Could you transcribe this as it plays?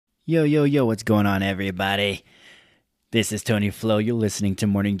Yo, yo, yo, what's going on, everybody? This is Tony Flo. You're listening to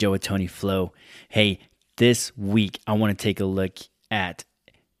Morning Joe with Tony Flo. Hey, this week, I want to take a look at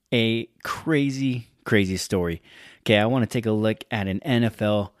a crazy story. Okay, I want to take a look at an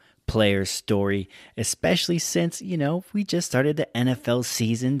NFL player story, especially since, we just started the NFL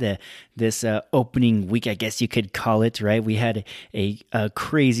season, this opening week, I guess you could call it, right? We had a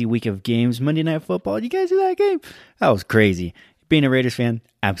crazy week of games. Monday Night Football, you guys see that game? That was crazy. Being a Raiders fan,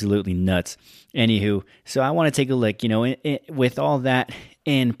 absolutely nuts. Anywho, so I want to take a look, with all that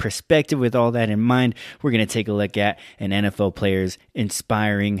in perspective, with all that in mind, we're going to take a look at an NFL player's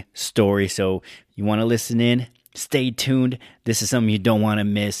inspiring story. So you want to listen in? Stay tuned. This is something you don't want to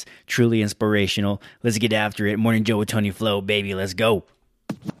miss. Truly inspirational. Let's get after it. Morning Joe with Tony Flo, baby. Let's go.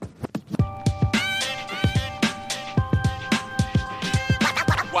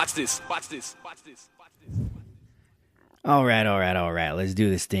 Watch this. All right. Let's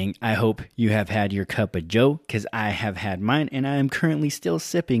do this thing. I hope you have had your cup of Joe, because I have had mine, and I am currently still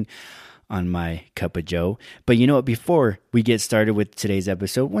sipping on my cup of Joe. But you know what? Before we get started with today's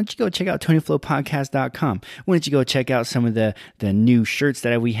episode, why don't you go check out TonyFlowPodcast.com? Why don't you go check out some of the new shirts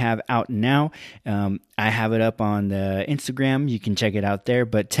that we have out now? I have it up on the Instagram. You can check it out there.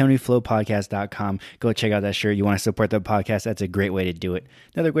 But TonyFlowPodcast.com. Go check out that shirt. You want to support the podcast? That's a great way to do it.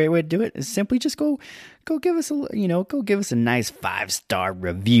 Another great way to do it is simply just go give us a nice 5-star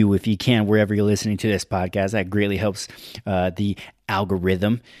review if you can, wherever you're listening to this podcast. That greatly helps the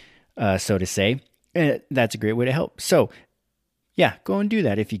algorithm, so to say. That's a great way to help. So, yeah, go and do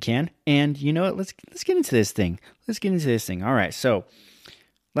that if you can. And you know what? Let's get into this thing. All right. So,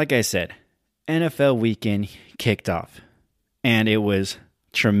 like I said, NFL weekend kicked off, and it was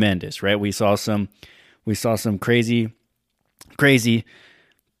tremendous, right? We saw some crazy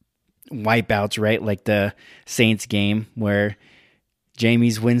wipeouts, right? Like the Saints game where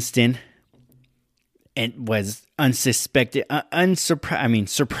Jameis Winston was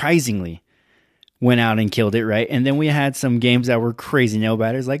surprisingly went out and killed it, right? And then we had some games that were crazy nail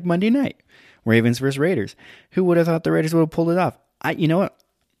biters, like Monday night, Ravens versus Raiders. Who would have thought the Raiders would have pulled it off? You know what?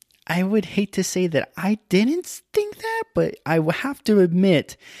 I would hate to say that I didn't think that, but I will have to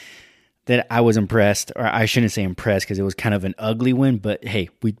admit that I was impressed, or I shouldn't say impressed because it was kind of an ugly win, but hey,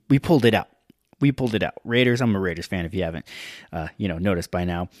 we pulled it out. Raiders, I'm a Raiders fan if you haven't, noticed by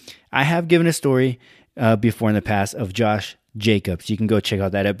now. I have given a story before in the past of Josh Jacobs. You can go check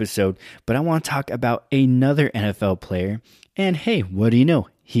out that episode, but I want to talk about another NFL player, and hey, what do you know?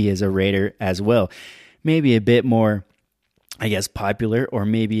 He is a Raider as well. Maybe a bit more, I guess, popular, or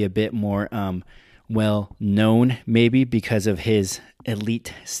maybe a bit more well known, maybe because of his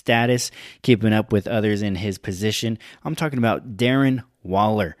elite status, keeping up with others in his position. I'm talking about Darren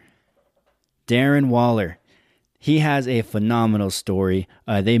Waller. He has a phenomenal story.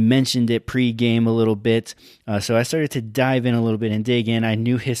 They mentioned it pre-game a little bit, so I started to dive in a little bit and dig in. I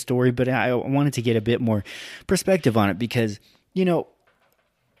knew his story, but I wanted to get a bit more perspective on it because,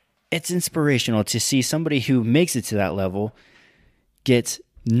 it's inspirational to see somebody who makes it to that level gets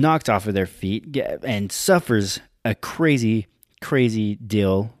knocked off of their feet and suffers a crazy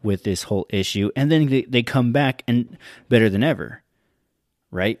deal with this whole issue, and then they come back and better than ever,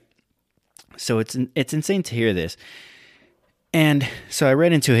 right? So it's insane to hear this. And so I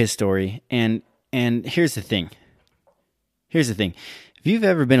read into his story, and here's the thing. If you've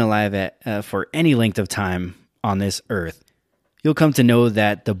ever been alive for any length of time on this earth, you'll come to know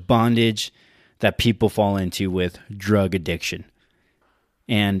that the bondage that people fall into with drug addiction.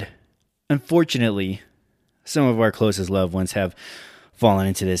 And unfortunately, some of our closest loved ones have fallen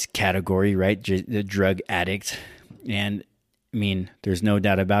into this category, right? The drug addict. And I mean, there's no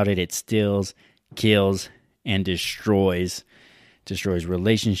doubt about it. It steals, kills, and destroys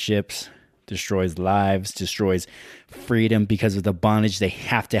relationships, destroys lives, destroys freedom because of the bondage. They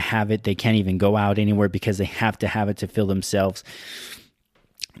have to have it. They can't even go out anywhere because they have to have it to fill themselves.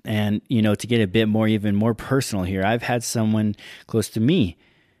 And, to get a bit more, even more personal here, I've had someone close to me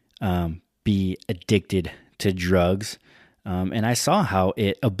be addicted to drugs. And I saw how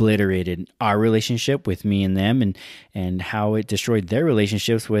it obliterated our relationship with me and them, and how it destroyed their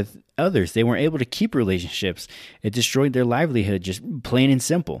relationships with others. They weren't able to keep relationships. It destroyed their livelihood, just plain and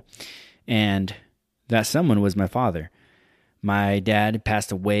simple. And that someone was my father. My dad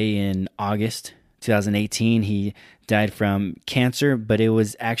passed away in August 2018. He died from cancer, but it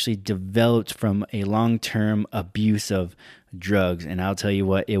was actually developed from a long-term abuse of drugs. And I'll tell you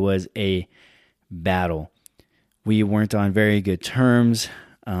what, it was a battle. We weren't on very good terms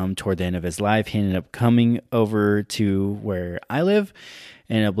toward the end of his life. He ended up coming over to where I live,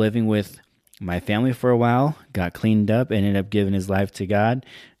 ended up living with my family for a while, got cleaned up, ended up giving his life to God,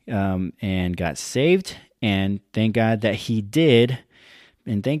 and got saved. And thank God that he did.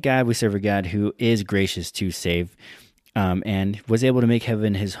 And thank God we serve a God who is gracious to save, and was able to make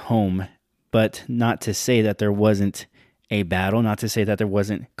heaven his home. But not to say that there wasn't a battle, not to say that there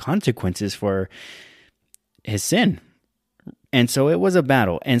wasn't consequences for his sin. And so it was a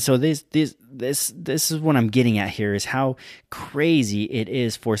battle. And so this is what I'm getting at here, is how crazy it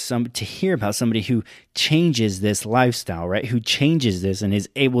is for some to hear about somebody who changes this lifestyle, right? Who changes this and is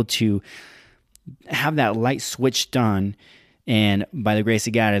able to have that light switched on, and by the grace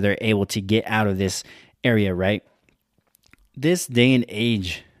of God, they're able to get out of this area, right? This day and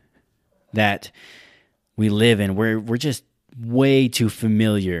age that we live in, we're just way too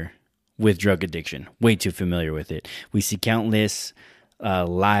familiar with drug addiction, way too familiar with it. We see countless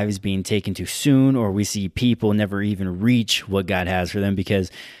lives being taken too soon, or we see people never even reach what God has for them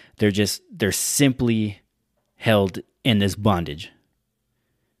because they're simply held in this bondage.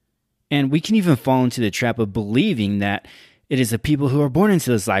 And we can even fall into the trap of believing that it is the people who are born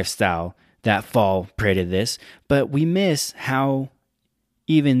into this lifestyle that fall prey to this, but we miss how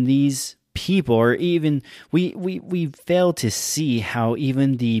even these people, or even we fail to see how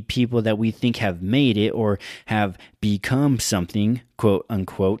even the people that we think have made it or have become something, quote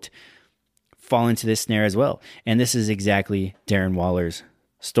unquote, fall into this snare as well. And this is exactly Darren Waller's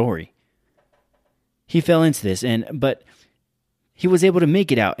story. He fell into this, but he was able to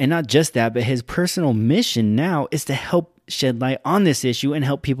make it out. And not just that, but his personal mission now is to help shed light on this issue and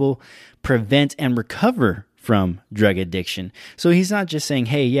help people prevent and recover from drug addiction. So he's not just saying,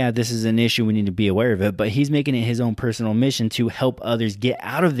 hey, yeah, this is an issue, we need to be aware of it, but he's making it his own personal mission to help others get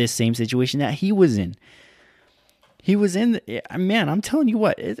out of this same situation that he was in. He was in, man, I'm telling you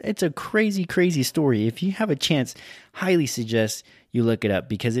what, it's a crazy, crazy story. If you have a chance, highly suggest you look it up,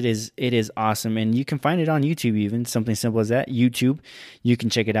 because it is awesome. And you can find it on YouTube, even something simple as that, YouTube. You can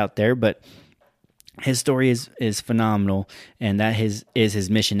check it out there, but his story is phenomenal, and that is his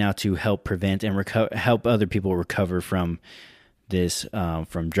mission now, to help prevent and help other people recover from this,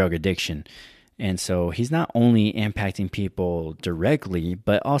 from drug addiction. And so he's not only impacting people directly,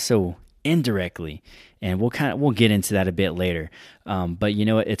 but also indirectly. And we'll get into that a bit later. But you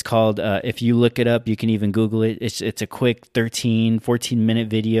know what? It's called, if you look it up, you can even Google it. It's a quick 14 minute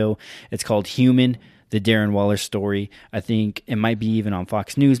video. It's called Human, the Darren Waller story. I think it might be even on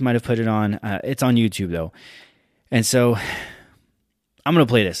Fox News, might have put it on. It's on YouTube though. And so I'm going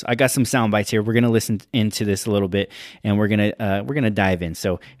to play this. I got some sound bites here. We're going to listen into this a little bit, and we're going to dive in.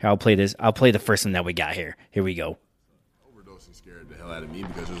 So here, I'll play this. I'll play the first one that we got here. Here we go. Overdosing scared the hell out of me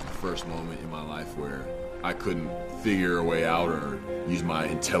because it was the first moment in my life where I couldn't figure a way out or use my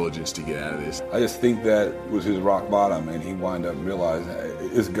intelligence to get out of this. I just think that was his rock bottom, and he wound up realizing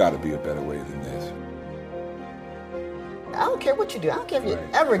it's got to be a better way than this. I don't care what you do. I don't care if you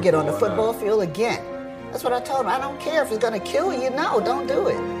ever get on the football field again. That's what I told him. I don't care if it's going to kill you. No, don't do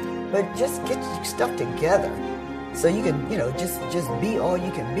it. But just get your stuff together so you can, just be all you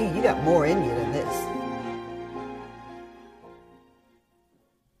can be. You got more in you than this.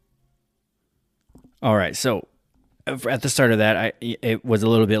 All right, so at the start of that, it was a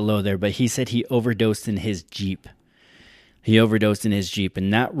little bit low there, but he said he overdosed in his Jeep. He overdosed in his Jeep,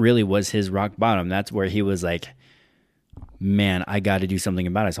 and that really was his rock bottom. That's where he was like, man, I got to do something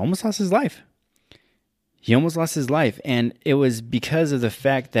about it. He almost lost his life. He almost lost his life, and it was because of the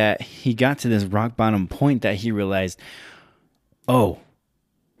fact that he got to this rock bottom point that he realized, oh,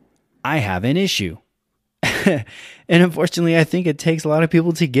 I have an issue. And unfortunately, I think it takes a lot of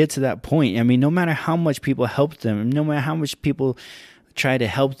people to get to that point. I mean, no matter how much people help them, no matter how much people try to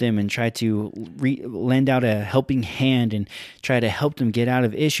help them and try to lend out a helping hand and try to help them get out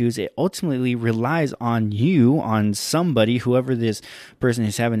of issues, it ultimately relies on you, on somebody, whoever this person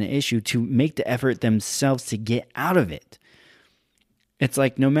is having an issue, to make the effort themselves to get out of it. It's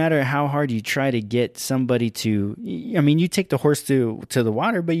like no matter how hard you try to get somebody to, I mean, you take the horse to the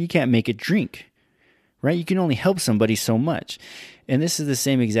water, but you can't make it drink. Right? You can only help somebody so much. And this is the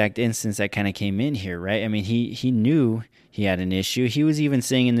same exact instance that kind of came in here, right? I mean, he knew he had an issue. He was even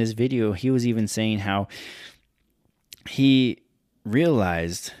saying in this video, he was even saying how he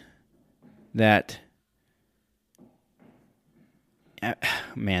realized that,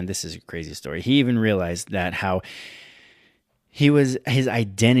 man, this is a crazy story. He even realized that how his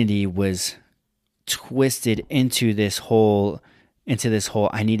identity was twisted into this whole into this whole,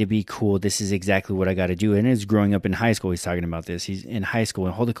 I need to be cool. This is exactly what I got to do. And it's growing up in high school. He's talking about this. He's in high school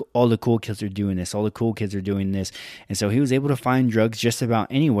and all the cool kids are doing this. All the cool kids are doing this. And so he was able to find drugs just about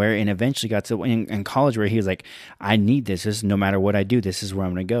anywhere, and eventually got to in college where he was like, I need this. No matter what I do, this is where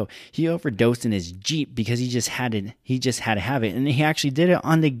I'm going to go. He overdosed in his Jeep because he just had to have it. And he actually did it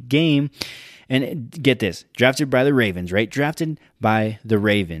on the game. And get this, drafted by the Ravens, right? Drafted by the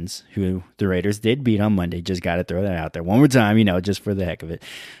Ravens, who the Raiders did beat on Monday. Just got to throw that out there one more time, just for the heck of it.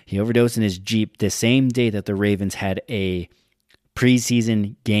 He overdosed in his Jeep the same day that the Ravens had a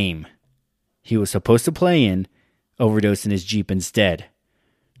preseason game. He was supposed to play in, overdosed in his Jeep instead,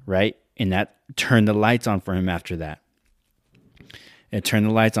 right? And that turned the lights on for him after that. It turned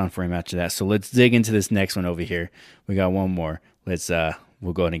the lights on for him after that. So let's dig into this next one over here. We got one more.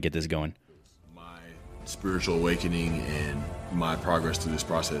 We'll go ahead and get this going. Spiritual awakening and my progress through this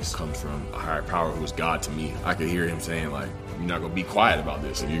process comes from a higher power who is God to me. I could hear him saying, like, you're not going to be quiet about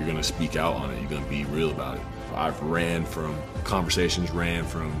this. If you're going to speak out on it, you're going to be real about it. I've ran from conversations, ran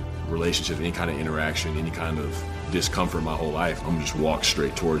from relationships, any kind of interaction, any kind of discomfort my whole life. I'm just walk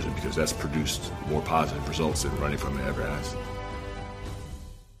straight towards it because that's produced more positive results than running from it ever has.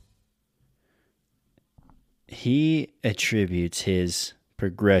 He attributes his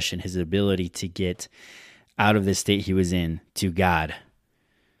progression, his ability to get out of the state he was in, to God.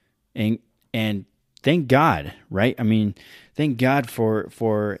 And thank God, right? I mean, thank God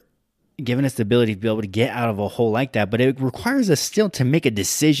for giving us the ability to be able to get out of a hole like that, but it requires us still to make a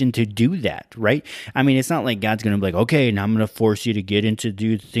decision to do that, right? I mean, it's not like God's going to be like, okay, now I'm going to force you to get into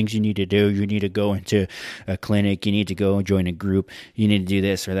do the things you need to do. You need to go into a clinic. You need to go join a group. You need to do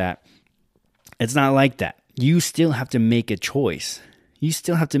this or that. It's not like that. You still have to make a choice. You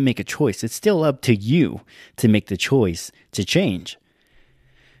still have to make a choice. It's still up to you to make the choice to change.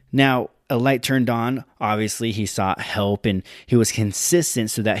 Now, a light turned on. Obviously, he sought help and he was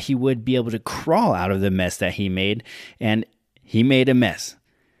consistent so that he would be able to crawl out of the mess that he made. And he made a mess.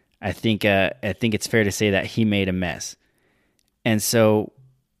 I think it's fair to say that he made a mess. And so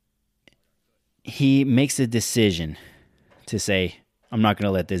he makes a decision to say, I'm not going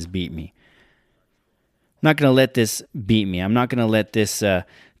to let this beat me. I'm not going to let this beat me. I'm not going to let this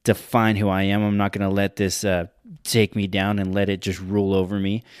define who I am. I'm not going to let this take me down and let it just rule over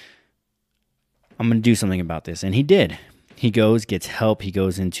me. I'm going to do something about this. And he did. He goes, gets help. He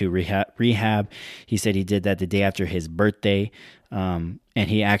goes into rehab. He said he did that the day after his birthday. And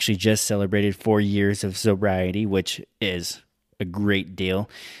he actually just celebrated 4 years of sobriety, which is a great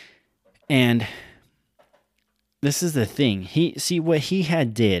deal. And this is the thing. What he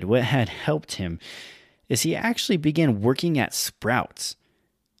had did, what had helped him, is he actually began working at Sprouts.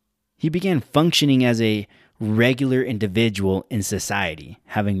 He began functioning as a regular individual in society,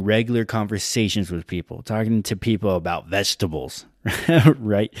 having regular conversations with people, talking to people about vegetables,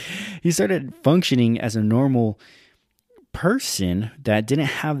 right? He started functioning as a normal person that didn't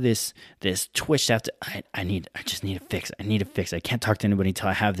have this twitch after, I just need a fix. I need a fix. I can't talk to anybody until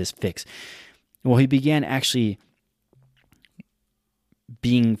I have this fix. Well, he began actually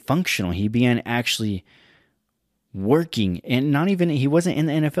being functional. He began actually working, and he wasn't in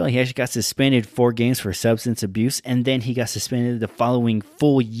the NFL. He actually got suspended 4 games for substance abuse, and then he got suspended the following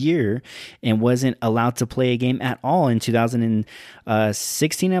full year and wasn't allowed to play a game at all in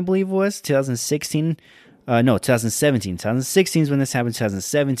 2016, I believe it was. 2016. No, 2017. 2016 is when this happened.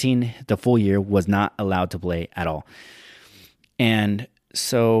 2017, the full year, was not allowed to play at all. And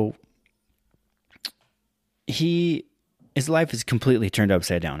so his life is completely turned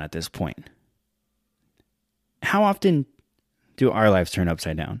upside down at this point. How often do our lives turn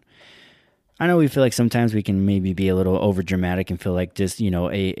upside down? I know we feel like sometimes we can maybe be a little over dramatic and feel like just, an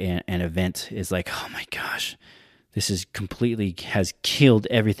event is like, oh my gosh, this is completely has killed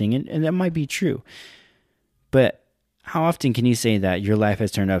everything. And that might be true. But how often can you say that your life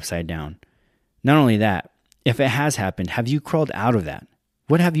has turned upside down? Not only that, if it has happened, have you crawled out of that?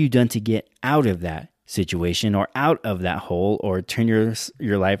 What have you done to get out of that situation or out of that hole or turn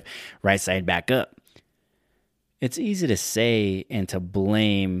your life right side back up? It's easy to say and to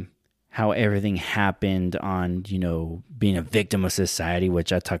blame how everything happened on, being a victim of society,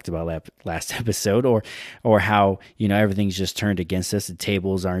 which I talked about last episode, or how, everything's just turned against us. The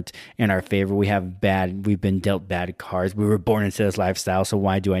tables aren't in our favor. We've been dealt bad cards. We were born into this lifestyle, so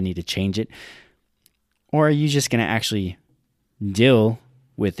why do I need to change it? Or are you just going to actually deal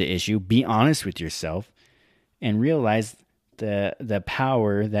with the issue, be honest with yourself, and realize the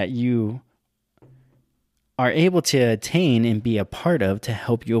power that you are able to attain and be a part of to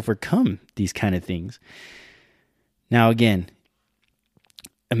help you overcome these kind of things. Now, again,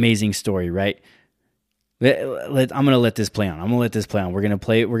 amazing story, right? I'm gonna let this play on. We're gonna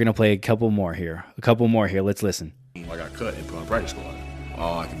play a couple more here. Let's listen. I got cut and put on practice squad.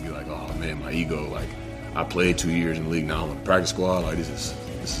 Oh, I can be like, oh man, my ego. Like, I played 2 years in the league. Now I'm on the practice squad. Like, this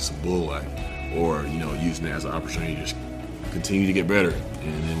is some bull. Like, or using it as an opportunity to just continue to get better.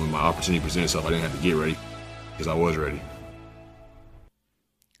 And then when my opportunity presented itself, I didn't have to get ready because I was ready.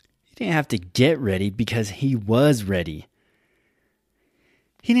 He didn't have to get ready because he was ready.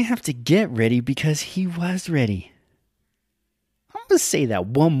 He didn't have to get ready because he was ready. I'm going to say that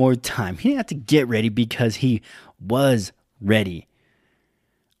one more time. He didn't have to get ready because he was ready.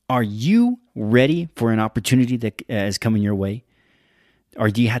 Are you ready for an opportunity that is coming your way? Or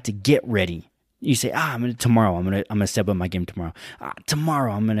do you have to get ready? You say, I'm gonna step up my game tomorrow.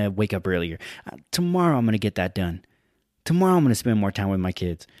 Tomorrow I'm gonna wake up earlier. Tomorrow I'm gonna get that done. Tomorrow I'm gonna spend more time with my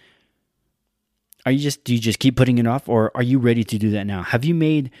kids. Do you just keep putting it off, or are you ready to do that now? Have you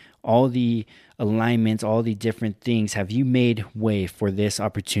made all the alignments, all the different things? Have you made way for this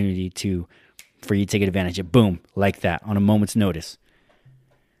opportunity for you to take advantage of? Boom, like that, on a moment's notice.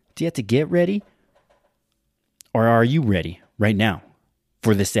 Do you have to get ready? Or are you ready right now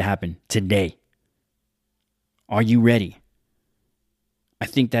for this to happen today? Are you ready? I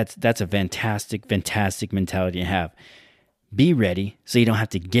think that's a fantastic mentality to have. Be ready so you don't have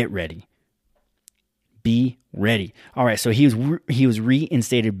to get ready. Be ready. All right, so he was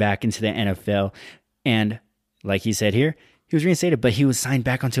reinstated back into the NFL, and like he said here, he was reinstated, but he was signed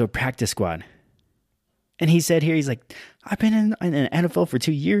back onto a practice squad. And he said here, he's like, I've been in the NFL for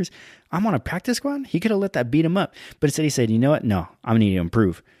 2 years. I'm on a practice squad? He could have let that beat him up. But instead he said, you know what? No, I'm going to need to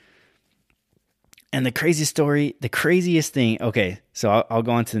improve. And the craziest thing, okay, so I'll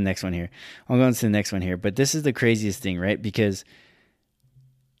go on to the next one here. But this is the craziest thing, right? Because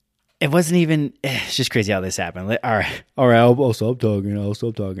it wasn't even, it's just crazy how this happened. All right, I'll stop talking.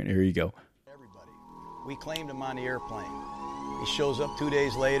 Here you go. Everybody. We claimed him on the airplane. He shows up 2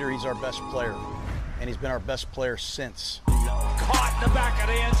 days later. He's our best player. And he's been our best player since. Caught in the back of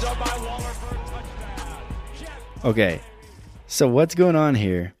the end zone by Waller for a touchdown. Okay, so what's going on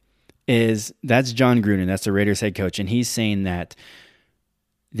here is that's Jon Gruden. That's the Raiders head coach. And he's saying that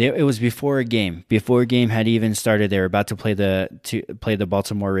it was before a game. Before a game had even started, they were about to play the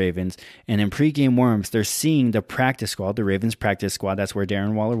Baltimore Ravens. And in pregame warm-ups, they're seeing the practice squad, the Ravens practice squad. That's where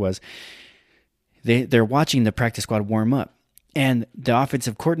Darren Waller was. They're watching the practice squad warm up. And the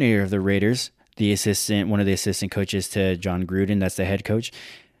offensive coordinator of the Raiders, one of the assistant coaches to Jon Gruden, that's the head coach,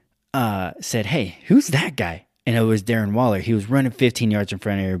 said, hey, who's that guy? And it was Darren Waller. He was running 15 yards in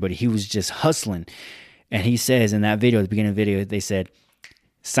front of everybody. He was just hustling. And he says in that video, at the beginning of the video, they said,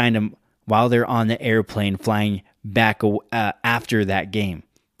 signed him while they're on the airplane flying back after that game.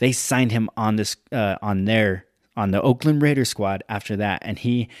 They signed him on the Oakland Raiders squad after that. And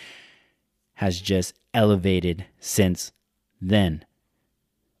he has just elevated since then.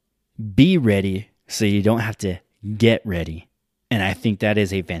 Be ready so you don't have to get ready. And I think that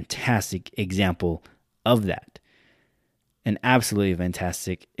is a fantastic example of that. An absolutely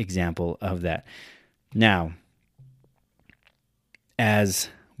fantastic example of that. Now, as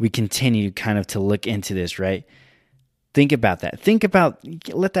we continue kind of to look into this, right? Think about that.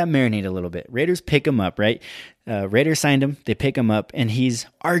 Let that marinate a little bit. Raiders pick him up, right? Raiders signed him. They pick him up, and he's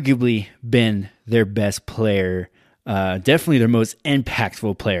arguably been their best player, definitely their most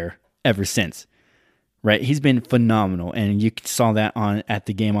impactful player ever since, right? He's been phenomenal, and you saw that at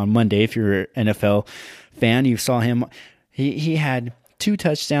the game on Monday. If you're an NFL fan, you saw him. He had 2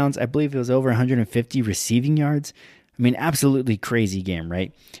 touchdowns. I believe it was over 150 receiving yards. I mean, absolutely crazy game,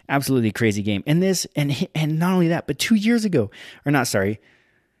 right? Absolutely crazy game. And not only that, but 2 years ago, 3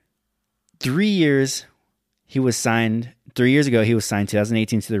 years he was signed. 3 years ago he was signed,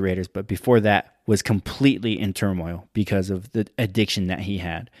 2018, to the Raiders, but before that was completely in turmoil because of the addiction that he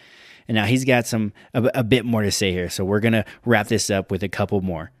had. And now he's got a bit more to say here, so we're gonna wrap this up with a couple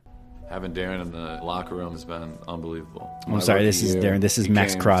more. Having Darren in the locker room has been unbelievable. I'm sorry, this is Darren. This is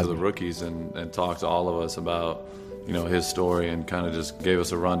Max Crosby. He came to the rookies and talked to all of us about, his story, and kind of just gave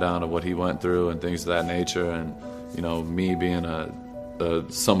us a rundown of what he went through and things of that nature. And, me being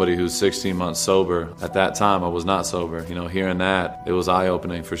somebody who's 16 months sober, at that time I was not sober. Hearing that, it was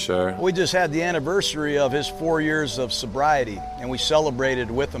eye-opening for sure. We just had the anniversary of his 4 years of sobriety, and we celebrated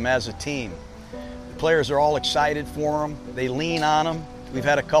with him as a team. The players are all excited for him. They lean on him. We've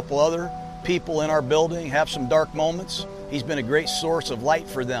had a couple other people in our building have some dark moments. He's been a great source of light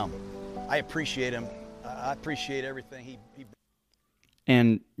for them. I appreciate him. I appreciate everything he.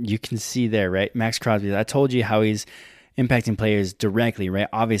 And you can see there, right? Max Crosby, I told you how he's impacting players directly, right?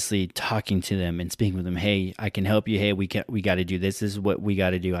 Obviously talking to them and speaking with them. Hey, I can help you. Hey, we got to do this. This is what we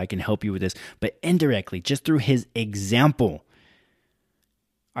got to do. I can help you with this. But indirectly, just through his example.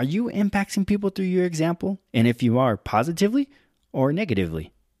 Are you impacting people through your example? And if you are, positively or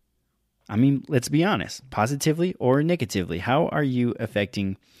negatively? I mean, let's be honest. Positively or negatively? How are you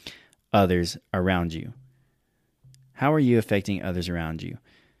affecting others around you? How are you affecting others around you?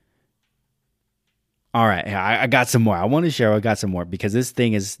 All right, I got some more. I want to share. I got some more because this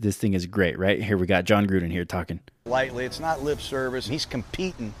thing is great, right? Here we got John Gruden here talking. Lightly, it's not lip service. He's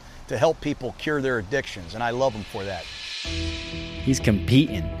competing to help people cure their addictions, and I love him for that. He's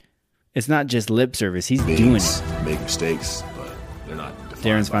competing. It's not just lip service. He's doing it. Make mistakes, but they're not defined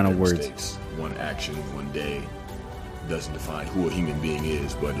Darren's by final their words. mistakes. One action, one day doesn't define who a human being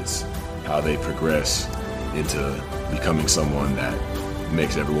is, but it's how they progress into becoming someone that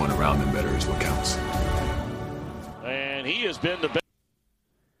makes everyone around them better is what counts. And he has been the best.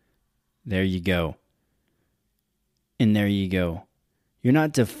 There you go. And there you go. You're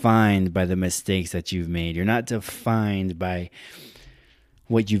not defined by the mistakes that you've made. You're not defined by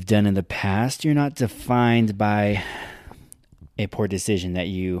what you've done in the past. You're not defined by a poor decision that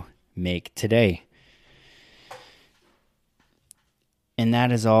you make today. And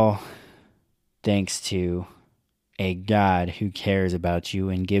that is all thanks to a God who cares about you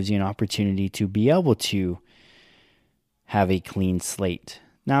and gives you an opportunity to be able to have a clean slate.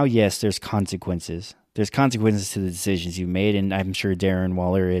 Now, yes, there's consequences. There's consequences to the decisions you made, and I'm sure Darren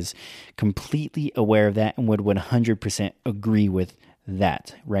Waller is completely aware of that and would 100% agree with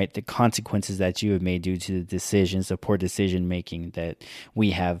that, right? The consequences that you have made due to the decisions, the poor decision making that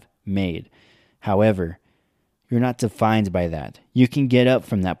we have made. However, you're not defined by that. You can get up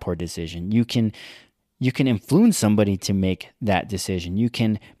from that poor decision. You can influence somebody to make that decision. You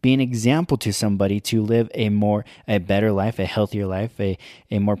can be an example to somebody to live a better life, a healthier life, a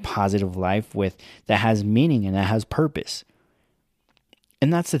more positive life that has meaning and that has purpose.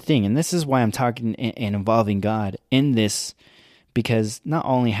 And that's the thing. And this is why I'm talking and involving God in this, because not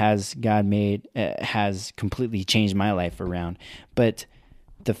only has God has completely changed my life around, but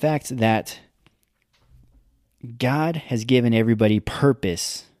the fact that God has given everybody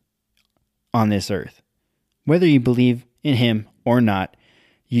purpose on this earth. Whether you believe in him or not,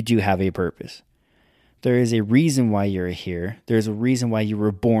 you do have a purpose. There is a reason why you're here. There's a reason why you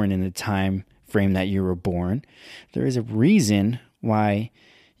were born in the time frame that you were born. There is a reason why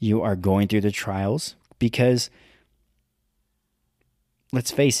you are going through the trials, because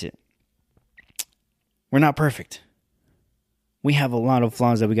let's face it, we're not perfect. We have a lot of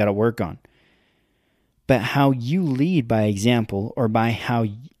flaws that we got to work on. But how you lead by example, or by how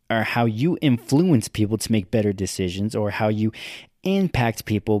you influence people to make better decisions, or how you impact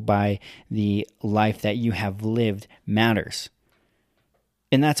people by the life that you have lived matters.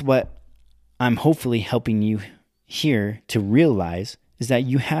 And that's what I'm hopefully helping you here to realize, is that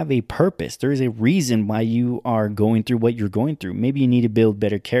you have a purpose. There is a reason why you are going through what you're going through. Maybe you need to build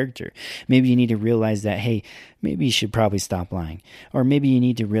better character. Maybe you need to realize that, hey, maybe you should probably stop lying. Or maybe you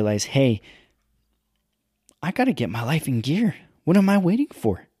need to realize, hey, I got to get my life in gear. What am I waiting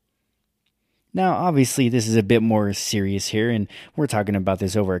for? Now, obviously, this is a bit more serious here, and we're talking about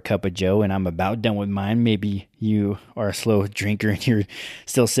this over a cup of joe, and I'm about done with mine. Maybe you are a slow drinker and you're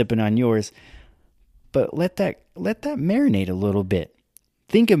still sipping on yours. But let that marinate a little bit.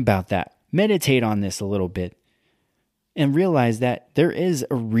 Think about that. Meditate on this a little bit. And realize that there is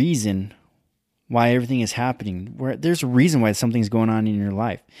a reason why everything is happening. There's a reason why something's going on in your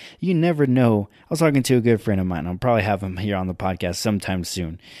life. You never know. I was talking to a good friend of mine. I'll probably have him here on the podcast sometime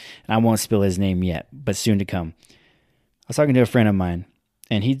soon. And I won't spill his name yet, but soon to come. I was talking to a friend of mine,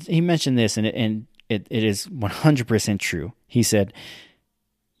 and he mentioned this, and it is 100% true. He said,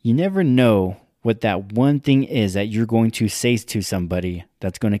 you never know what that one thing is that you're going to say to somebody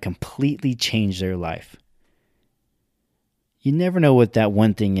that's going to completely change their life. You never know what that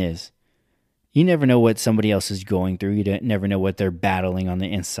one thing is. You never know what somebody else is going through. You never know what they're battling on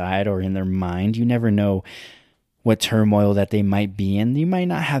the inside or in their mind. You never know what turmoil that they might be in. You might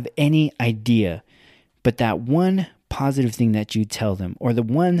not have any idea. But that one positive thing that you tell them, or the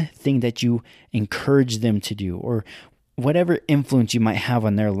one thing that you encourage them to do, or whatever influence you might have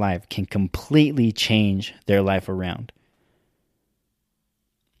on their life, can completely change their life around.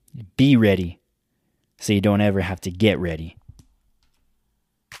 Be ready so you don't ever have to get ready.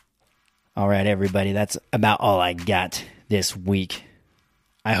 All right, everybody, that's about all I got this week.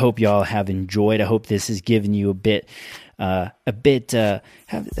 I hope y'all have enjoyed. I hope this has given you has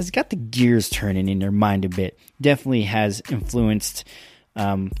got the gears turning in your mind a bit. Definitely has influenced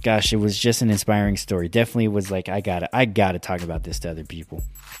Gosh, it was just an inspiring story. Definitely was like, I gotta talk about this to other people.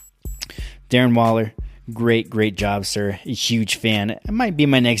 Darren Waller, great job, sir. A huge fan. It might be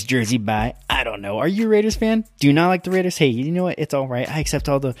my next jersey buy. I don't know. Are you a Raiders fan? Do you not like the Raiders? Hey, you know what? It's all right. I accept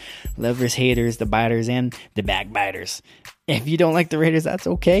all the lovers, haters, the biters, and the backbiters. If you don't like the Raiders, that's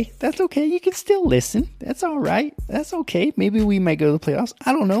okay. That's okay. You can still listen. That's all right. That's okay. Maybe we might go to the playoffs.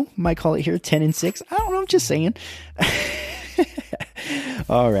 I don't know. Might call it here 10-6. I don't know. I'm just saying.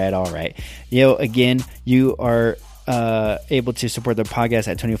 All right. Again, you are able to support the podcast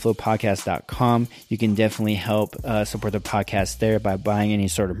at TonyFlowPodcast.com. You can definitely help support the podcast there by buying any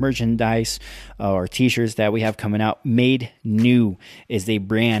sort of merchandise or t-shirts that we have coming out. Made New is a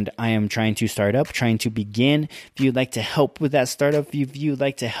brand I am trying to start up, trying to begin. If you'd like to help with that startup, if you'd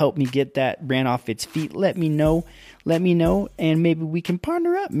like to help me get that brand off its feet, let me know, and maybe we can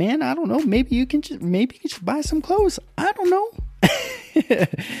partner up, man. I don't know. Maybe you can just buy some clothes. I don't know.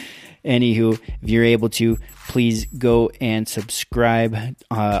 Anywho, if you're able to, please go and subscribe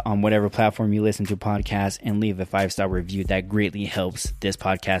on whatever platform you listen to podcasts and leave a 5-star review. That greatly helps this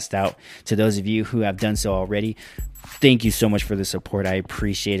podcast out. To those of you who have done so already, thank you so much for the support. I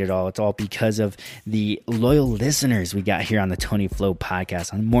appreciate it all. It's all because of the loyal listeners we got here on the Tony Flow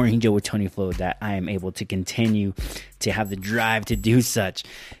podcast, on Morning Joe with Tony Flow, that I am able to continue to have the drive to do such.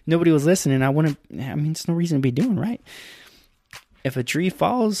 Nobody was listening. It's no reason to be doing, right? If a tree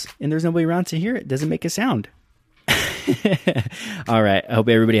falls and there's nobody around to hear it, doesn't make a sound. All right. I hope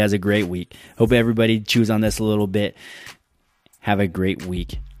everybody has a great week. Hope everybody chews on this a little bit. Have a great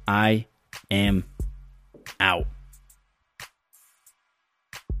week. I am out.